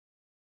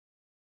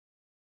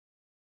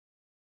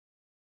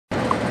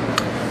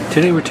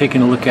Today we're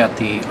taking a look at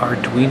the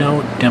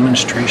Arduino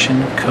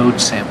demonstration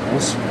code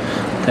samples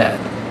that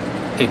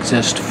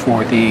exist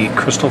for the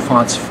Crystal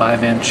Fonts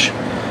 5-inch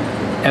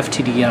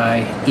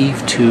FTDI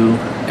EVE 2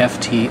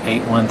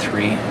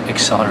 FT813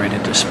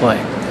 accelerated display.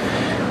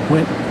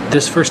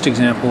 This first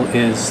example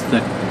is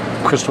the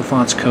Crystal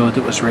Fonts code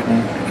that was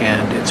written,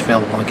 and it's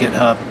available on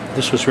GitHub.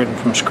 This was written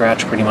from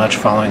scratch pretty much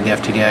following the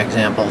FTDI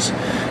examples,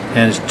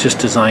 and it's just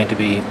designed to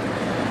be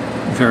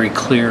very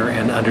clear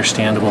and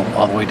understandable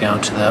all the way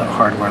down to the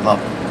hardware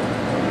level.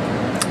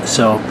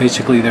 So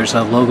basically there's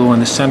a logo in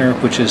the center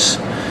which is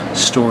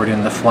stored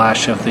in the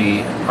flash of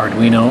the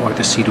Arduino or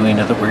the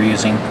Seeeduino that we're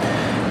using,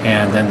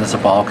 and then there's a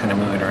ball kind of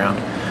moving around.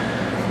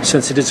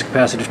 Since it is a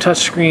capacitive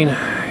touchscreen,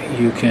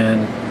 you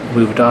can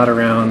move a dot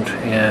around,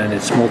 and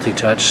it's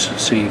multi-touch,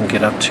 so you can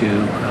get up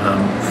to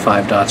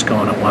 5 dots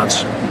going at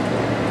once.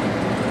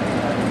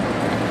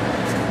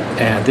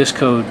 And this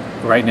code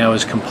right now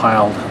is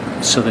compiled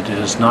so that it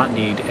does not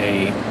need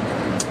a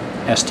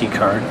SD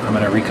card. I'm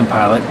going to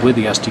recompile it with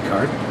the SD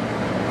card.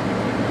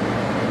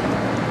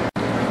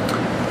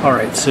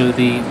 Alright, so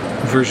the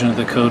version of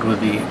the code with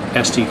the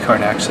SD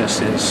card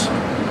access is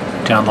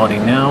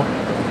downloading now.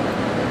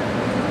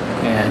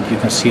 And you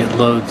can see it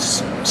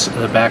loads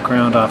the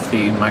background off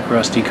the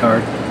micro SD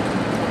card,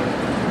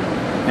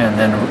 and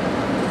then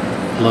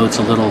loads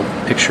a little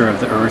picture of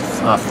the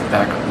Earth off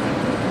the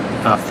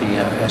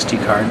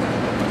SD card.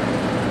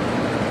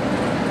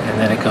 And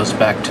then it goes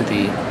back to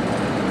the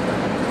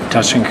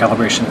touchscreen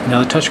calibration.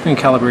 Now the touchscreen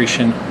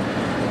calibration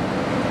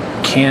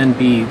can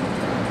be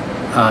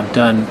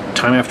done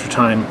time after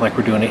time like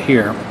we're doing it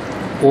here,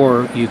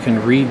 or you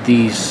can read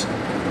these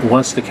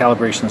once the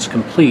calibration is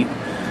complete.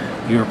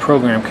 Your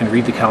program can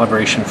read the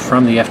calibration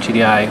from the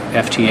FTDI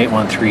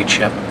FT813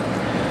 chip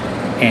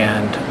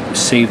and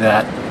save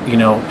that,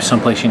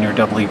 someplace in your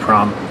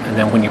EEPROM, and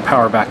then when you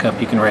power back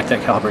up you can write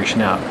that calibration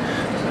out.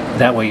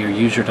 That way your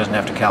user doesn't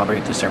have to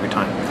calibrate this every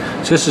time.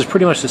 So this is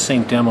pretty much the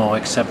same demo,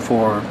 except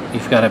for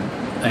you've got a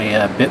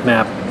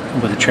bitmap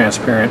with a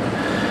transparent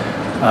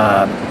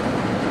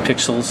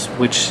pixels,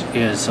 which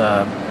is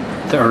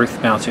the Earth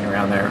bouncing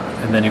around there,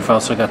 and then you've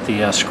also got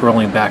the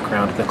scrolling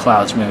background of the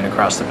clouds moving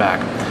across the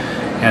back,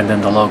 and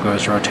then the logo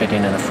is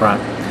rotating in the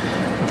front.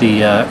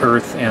 The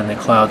Earth and the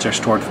clouds are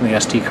stored from the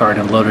SD card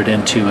and loaded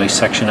into a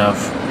section of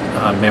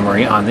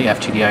memory on the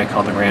FTDI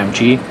called the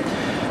RAM-G,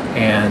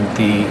 and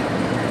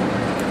the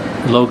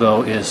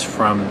logo is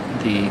from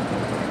the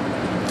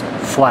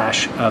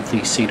flash of the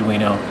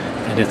Seeeduino,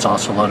 and it's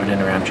also loaded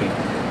into RAM-G.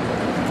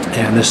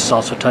 And this is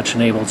also touch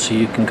enabled, so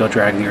you can go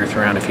drag the Earth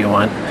around if you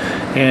want,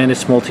 and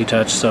it's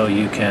multi-touch, so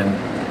you can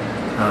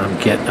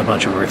get a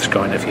bunch of Earths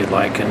going if you'd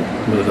like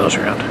and move those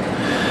around.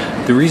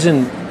 The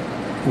reason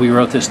we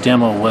wrote this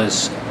demo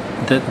was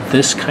that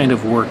this kind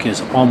of work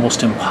is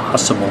almost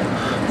impossible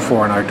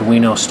for an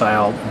Arduino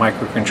style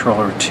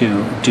microcontroller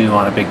to do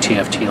on a big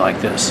TFT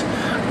like this.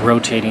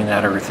 Rotating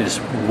that Earth is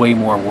way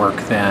more work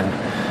than,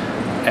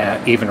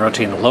 even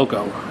rotating the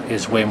logo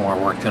is way more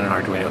work than an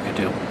Arduino could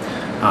do.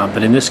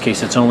 But in this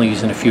case it's only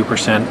using a few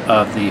percent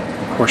of the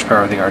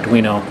horsepower of the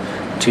Arduino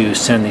to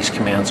send these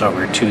commands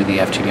over to the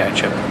FTDI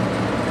chip.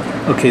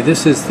 Okay,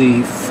 this is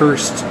the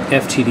first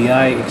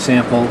FTDI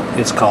example.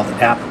 It's called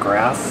App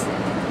Graph.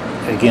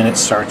 Again, it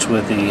starts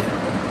with the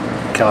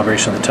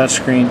calibration of the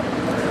touchscreen,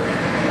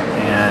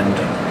 and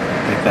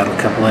we've got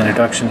a couple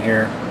introduction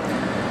here.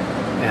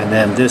 And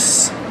then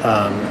this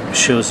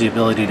shows the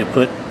ability to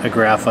put a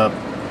graph up,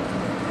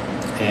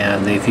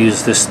 and they've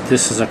used this.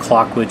 This is a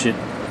clock widget,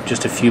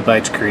 just a few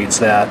bytes creates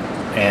that,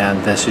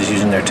 and this is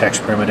using their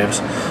text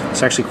primitives.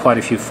 It's actually quite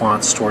a few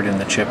fonts stored in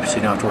the chip, so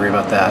you don't have to worry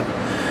about that.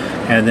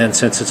 And then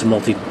since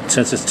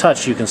it's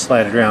touch, you can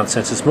slide it around.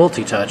 Since it's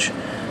multi-touch,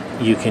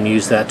 you can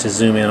use that to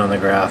zoom in on the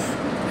graph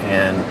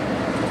and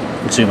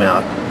zoom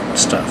out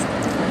stuff.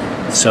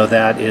 So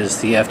that is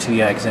the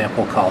FTDI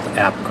example called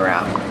App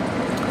Graph.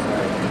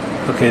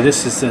 Okay,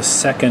 this is the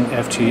second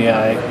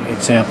FTDI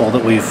example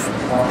that we've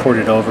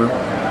ported over,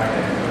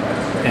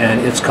 and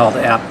it's called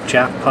App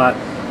Jackpot.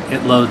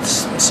 It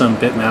loads some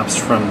bitmaps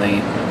from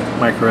the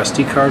micro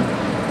SD card,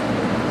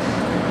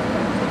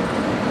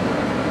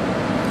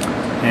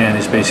 and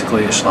is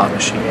basically a slot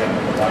machine.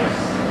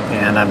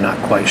 And I'm not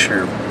quite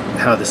sure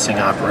how this thing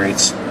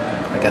operates.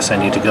 I guess I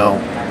need to go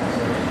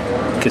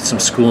get some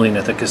schooling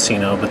at the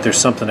casino, but there's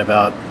something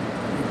about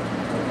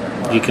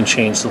you can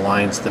change the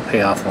lines, the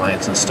payoff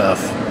lines and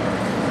stuff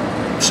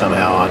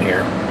somehow on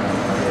here.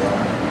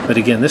 But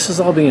again, this is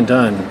all being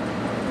done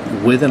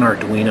with an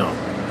Arduino.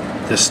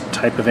 This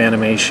type of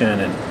animation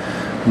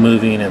and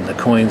moving and the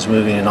coins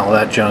moving and all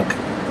that junk,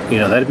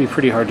 that'd be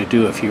pretty hard to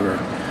do if you were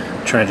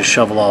trying to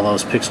shovel all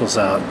those pixels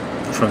out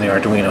from the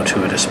Arduino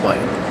to a display.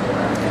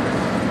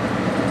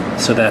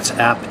 So that's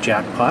App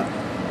Jackpot.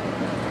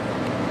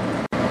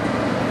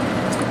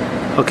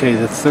 Okay,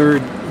 the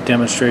third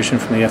demonstration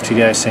from the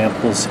FTDI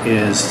samples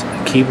is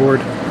a keyboard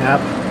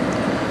app.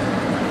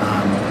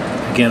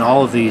 Again,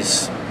 all of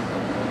these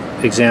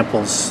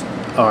examples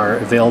are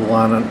available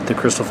on the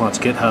Crystal Fonts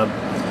GitHub,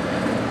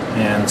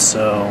 and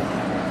so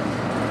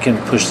you can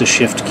push the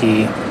Shift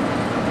key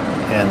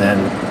and then,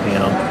 you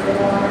know,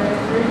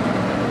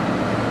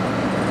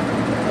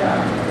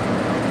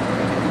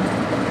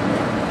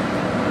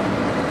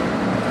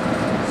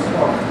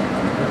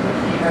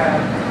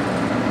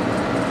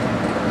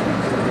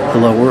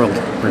 hello world,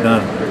 we're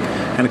done.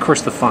 And of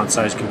course the font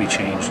size can be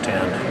changed,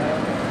 and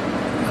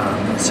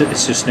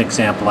it's just an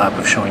example app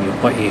of showing you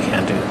what you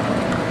can do.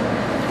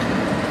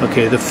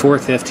 Okay, the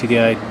fourth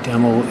FTDI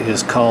demo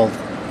is called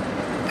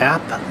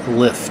App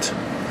Lift.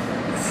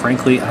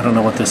 Frankly, I don't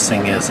know what this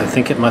thing is. I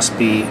think it must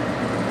be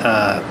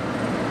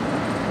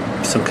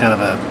some kind of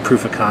a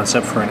proof of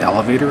concept for an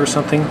elevator or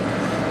something.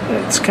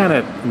 It's kind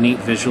of neat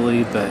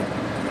visually, but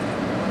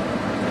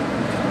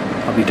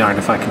I'll be darned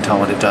if I can tell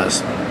what it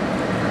does.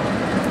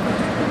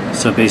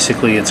 So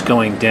basically it's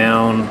going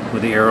down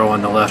with the arrow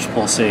on the left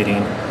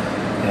pulsating,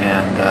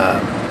 and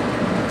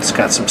it's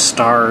got some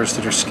stars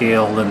that are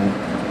scaled and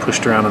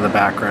pushed around in the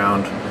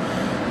background,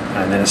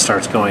 and then it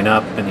starts going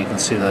up, and you can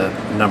see the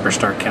numbers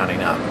start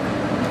counting up.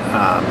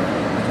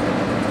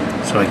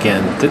 So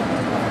again,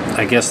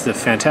 I guess the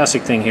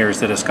fantastic thing here is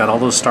that it's got all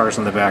those stars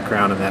in the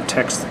background, and that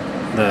text,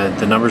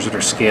 the numbers that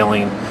are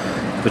scaling,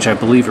 which I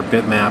believe are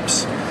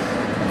bitmaps,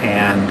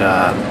 and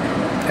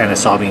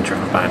it's all being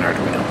driven by an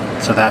Arduino.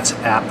 So that's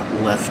App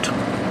Lift.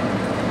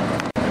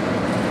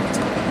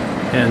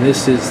 And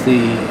this is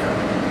the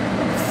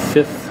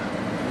fifth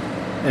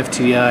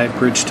FTDI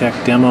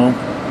BridgTek demo,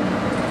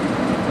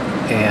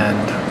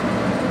 and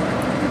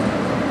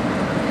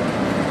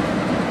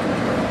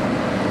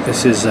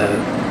this is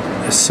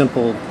a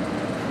simple,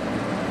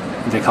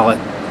 they call it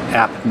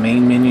app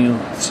main menu.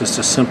 It's just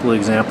a simple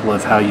example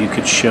of how you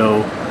could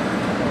show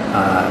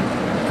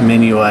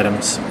menu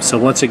items. So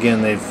once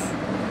again, they've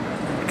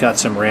got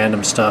some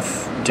random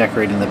stuff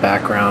decorating the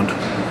background,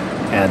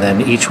 and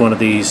then each one of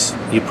these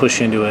you push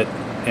into it,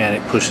 and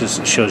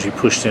it shows you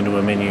pushed into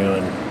a menu,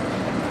 and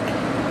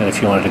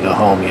if you wanted to go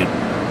home, you'd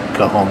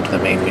go home to the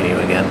main menu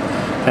again.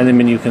 And the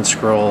menu can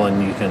scroll,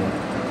 and you can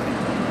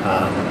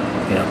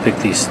you know, pick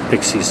these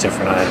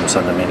different items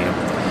on the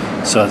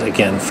menu. So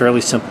again,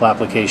 fairly simple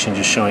application,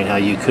 just showing how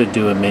you could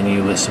do a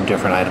menu with some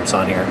different items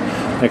on here.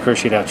 And of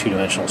course, you'd have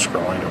two-dimensional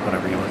scrolling or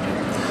whatever you want to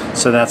do.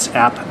 So that's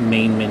app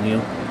main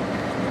menu.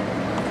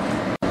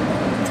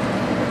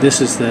 This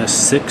is the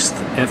sixth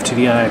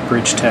FTDI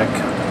BridgTek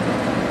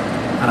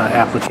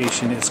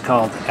application. It's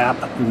called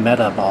App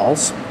Meta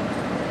Balls,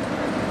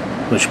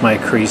 which my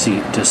crazy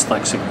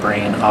dyslexic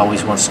brain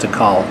always wants to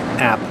call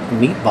app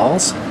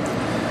meatballs.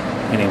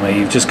 Anyway,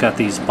 you've just got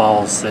these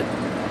balls that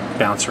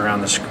bounce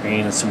around the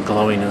screen and some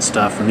glowing and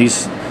stuff. And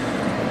these,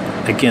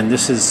 again,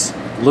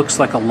 looks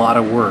like a lot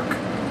of work,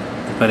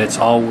 but it's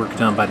all work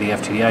done by the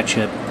FTDI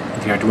chip.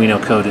 The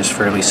Arduino code is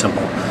fairly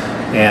simple,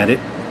 and it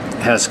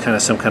has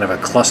some kind of a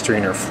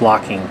clustering or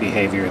flocking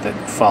behavior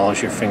that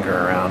follows your finger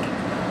around.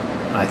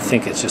 I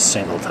think it's just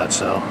single touch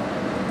though.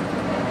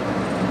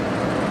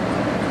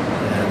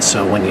 And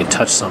so when you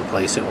touch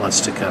someplace, it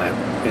wants to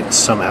it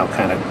somehow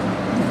kind of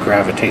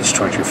gravitates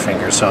towards your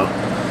finger. So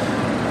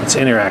it's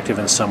interactive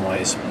in some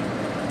ways.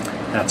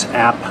 That's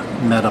App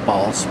Meta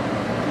Balls.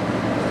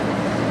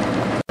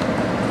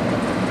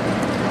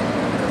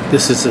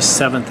 This is the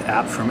seventh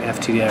app from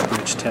FTDI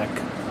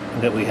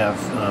BridgTek that we have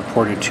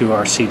ported to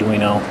our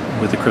Seeeduino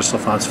with the Crystal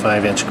Fonts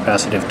 5-inch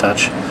capacitive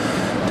touch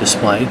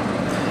display,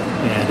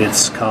 and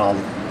it's called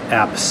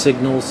App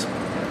Signals,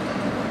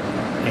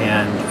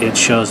 and it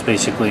shows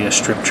basically a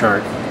strip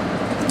chart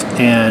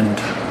and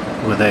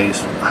with a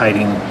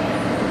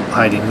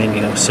hiding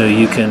menu, so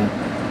you can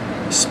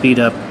speed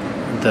up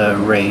the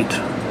rate,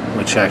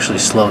 which actually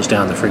slows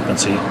down the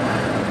frequency,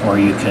 or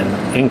you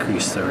can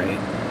increase the rate,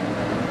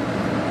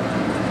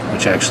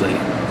 which actually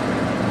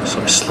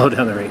slow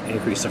down the rate,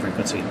 increase the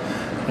frequency.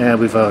 And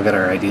we've all got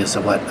our ideas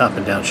of what up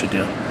and down should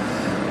do.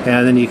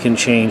 And then you can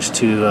change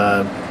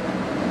to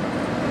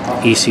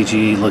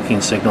ECG looking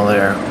signal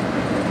there,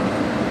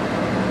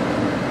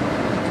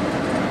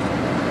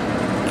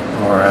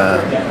 or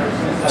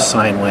a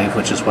sine wave,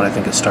 which is what I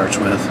think it starts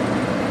with.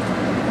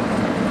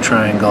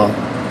 Triangle.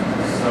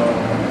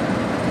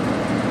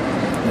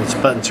 Its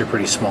buttons are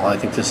pretty small. I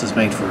think this is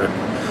made for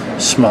a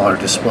smaller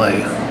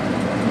display.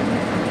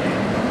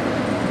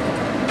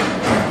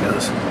 There it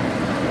goes.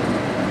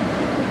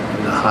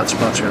 And the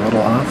hotspots are a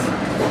little off.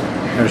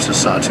 There's the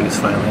sawtooth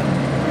finally.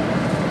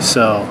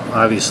 So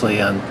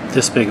obviously on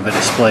this big of a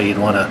display, you'd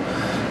want to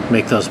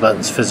make those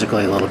buttons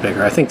physically a little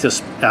bigger. I think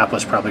this app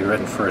was probably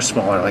written for a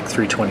smaller, like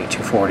 320,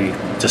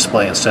 240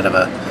 display instead of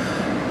a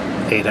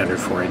 800,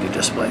 480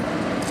 display.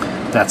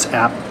 That's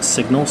App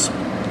Signals.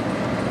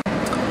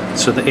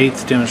 So the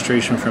eighth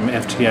demonstration from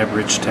FTDI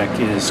BridgTek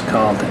is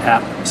called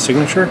App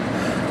Signature,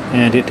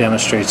 and it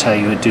demonstrates how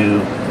you would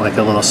do like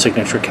a little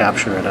signature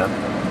capture at a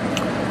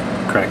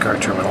credit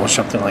card terminal or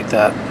something like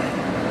that.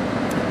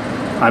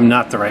 I'm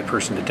not the right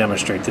person to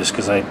demonstrate this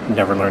because I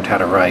never learned how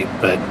to write,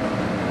 but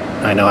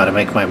I know how to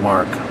make my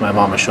mark. My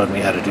mama showed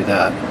me how to do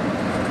that.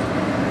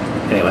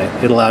 Anyway,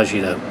 it allows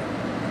you to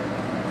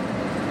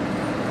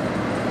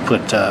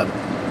put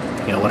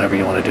you know, whatever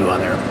you want to do on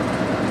there.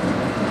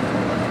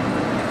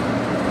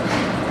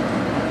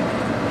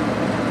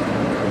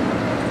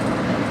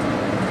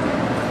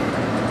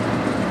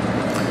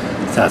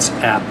 That's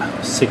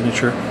app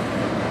signature.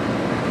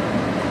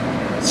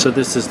 So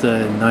this is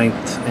the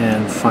 9th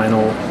and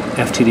final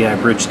FTDI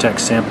BridgTek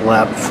sample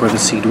app for the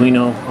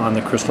Seeeduino on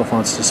the Crystal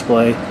Fonts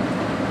display.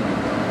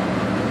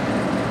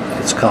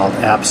 It's called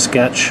App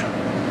Sketch,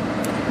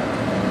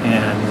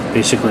 and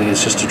basically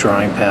it's just a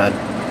drawing pad.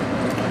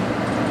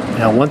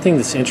 Now, one thing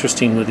that's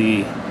interesting with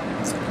the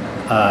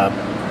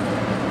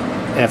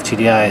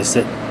FTDI is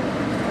that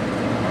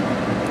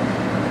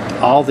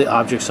all the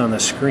objects on the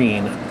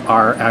screen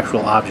are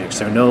actual objects.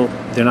 They're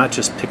not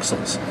just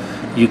pixels.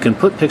 You can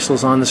put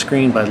pixels on the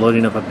screen by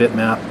loading up a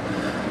bitmap,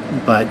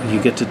 but you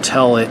get to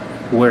tell it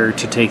where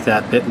to take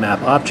that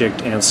bitmap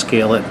object and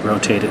scale it,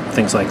 rotate it,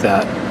 things like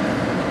that.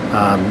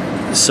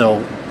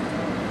 So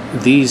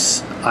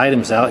these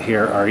items out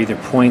here are either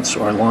points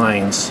or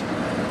lines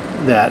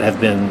that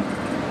have been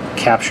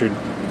captured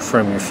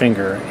from your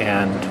finger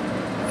and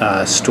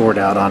stored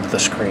out onto the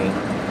screen.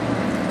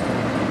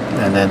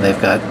 And then they've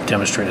got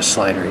demonstrate a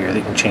slider here that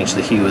you can change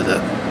the hue of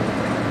the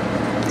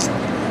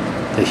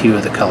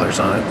colors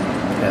on it.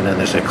 And then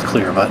there's a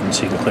clear button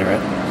so you can clear it.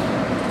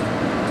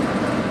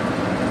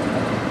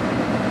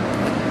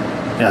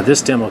 Now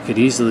this demo could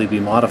easily be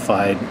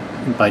modified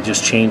by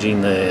just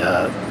changing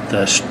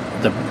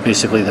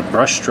basically the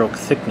brush stroke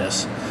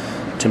thickness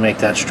to make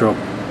that stroke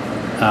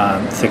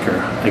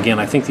thicker. Again,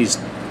 I think these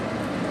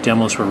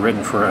demos were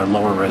written for a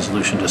lower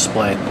resolution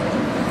display.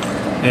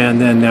 And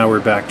then now we're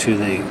back to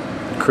the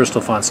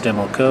Crystal Fonts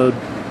demo code,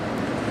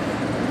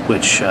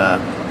 which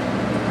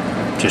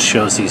just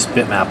shows these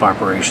bitmap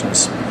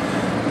operations.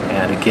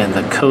 And again,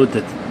 the code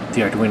that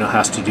the Arduino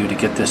has to do to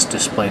get this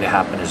display to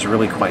happen is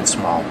really quite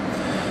small.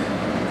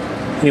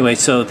 Anyway,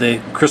 so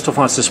the Crystal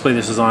Fonts display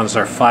this is on is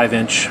our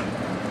 5-inch.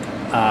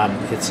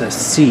 It's a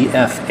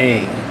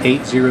CFA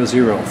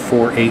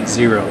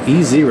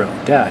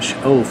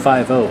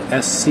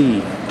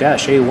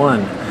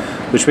 800480E0-050SC-A1,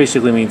 which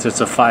basically means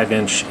it's a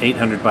 5-inch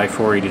 800 by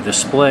 480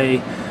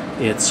 display.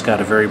 It's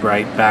got a very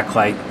bright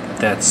backlight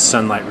that's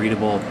sunlight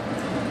readable,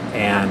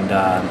 and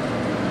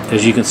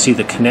as you can see,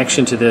 the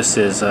connection to this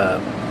is a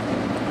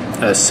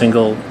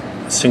single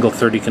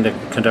 30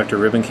 conductor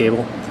ribbon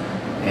cable,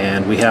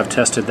 and we have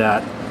tested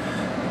that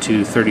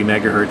to 30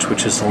 megahertz,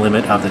 which is the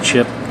limit of the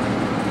chip.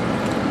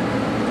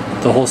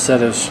 The whole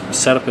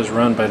setup is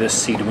run by this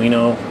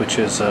Seeeduino, which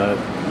is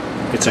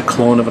it's a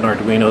clone of an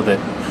Arduino that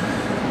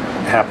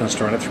happens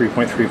to run at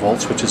 3.3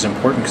 volts, which is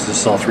important because this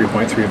is all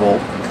 3.3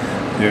 volt.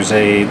 There's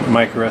a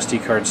micro SD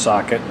card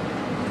socket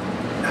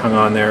hung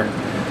on there,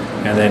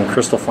 and then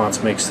Crystal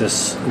Fonts makes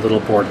this little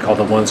board called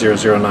the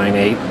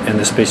 10098, and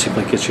this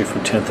basically gets you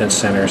from 10th inch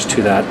centers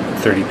to that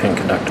 30-pin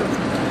conductor.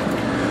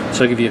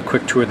 So I'll give you a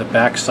quick tour of the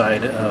back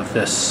side of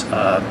this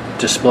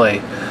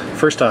display.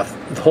 First off,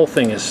 the whole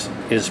thing is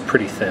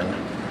pretty thin.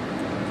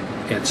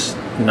 It's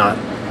not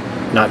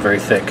very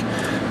thick.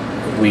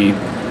 We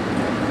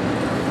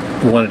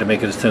wanted to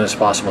make it as thin as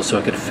possible so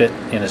it could fit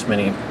in as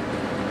many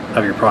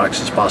of your products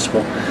as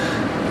possible.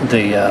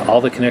 All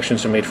the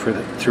connections are made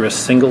through a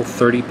single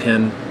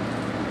 30-pin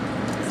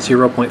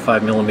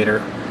 0.5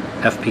 millimeter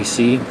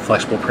FPC,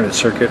 flexible printed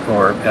circuit,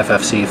 or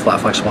FFC,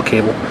 flat flexible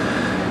cable,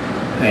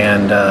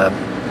 and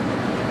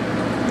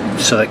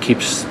so that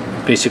keeps,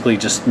 basically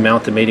just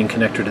mount the mating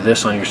connector to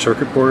this on your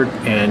circuit board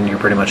and you're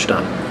pretty much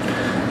done.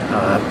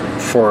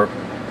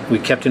 We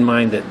kept in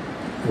mind that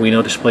we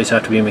know displays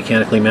have to be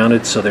mechanically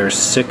mounted, so there's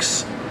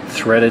 6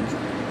 threaded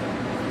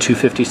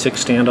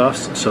 256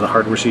 standoffs, so the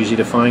hardware's easy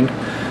to find,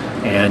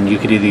 and you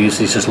could either use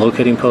these as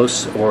locating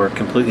posts or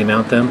completely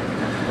mount them.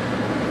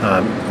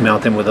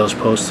 Mount them with those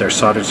posts. They're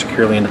soldered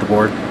securely into the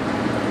board.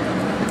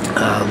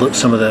 Look,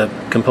 some of the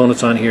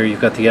components on here,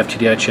 you've got the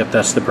FTDI chip,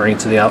 that's the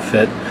brains of the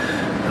outfit.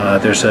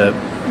 There's a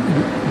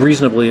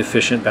reasonably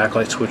efficient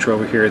backlight switcher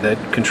over here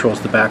that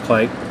controls the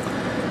backlight,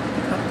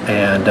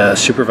 and a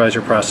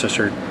supervisor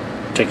processor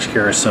takes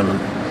care of some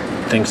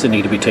things that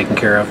need to be taken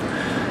care of.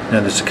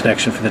 And there's a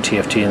connection for the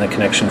TFT and the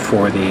connection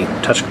for the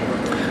touchscreen.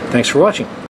 Thanks for watching.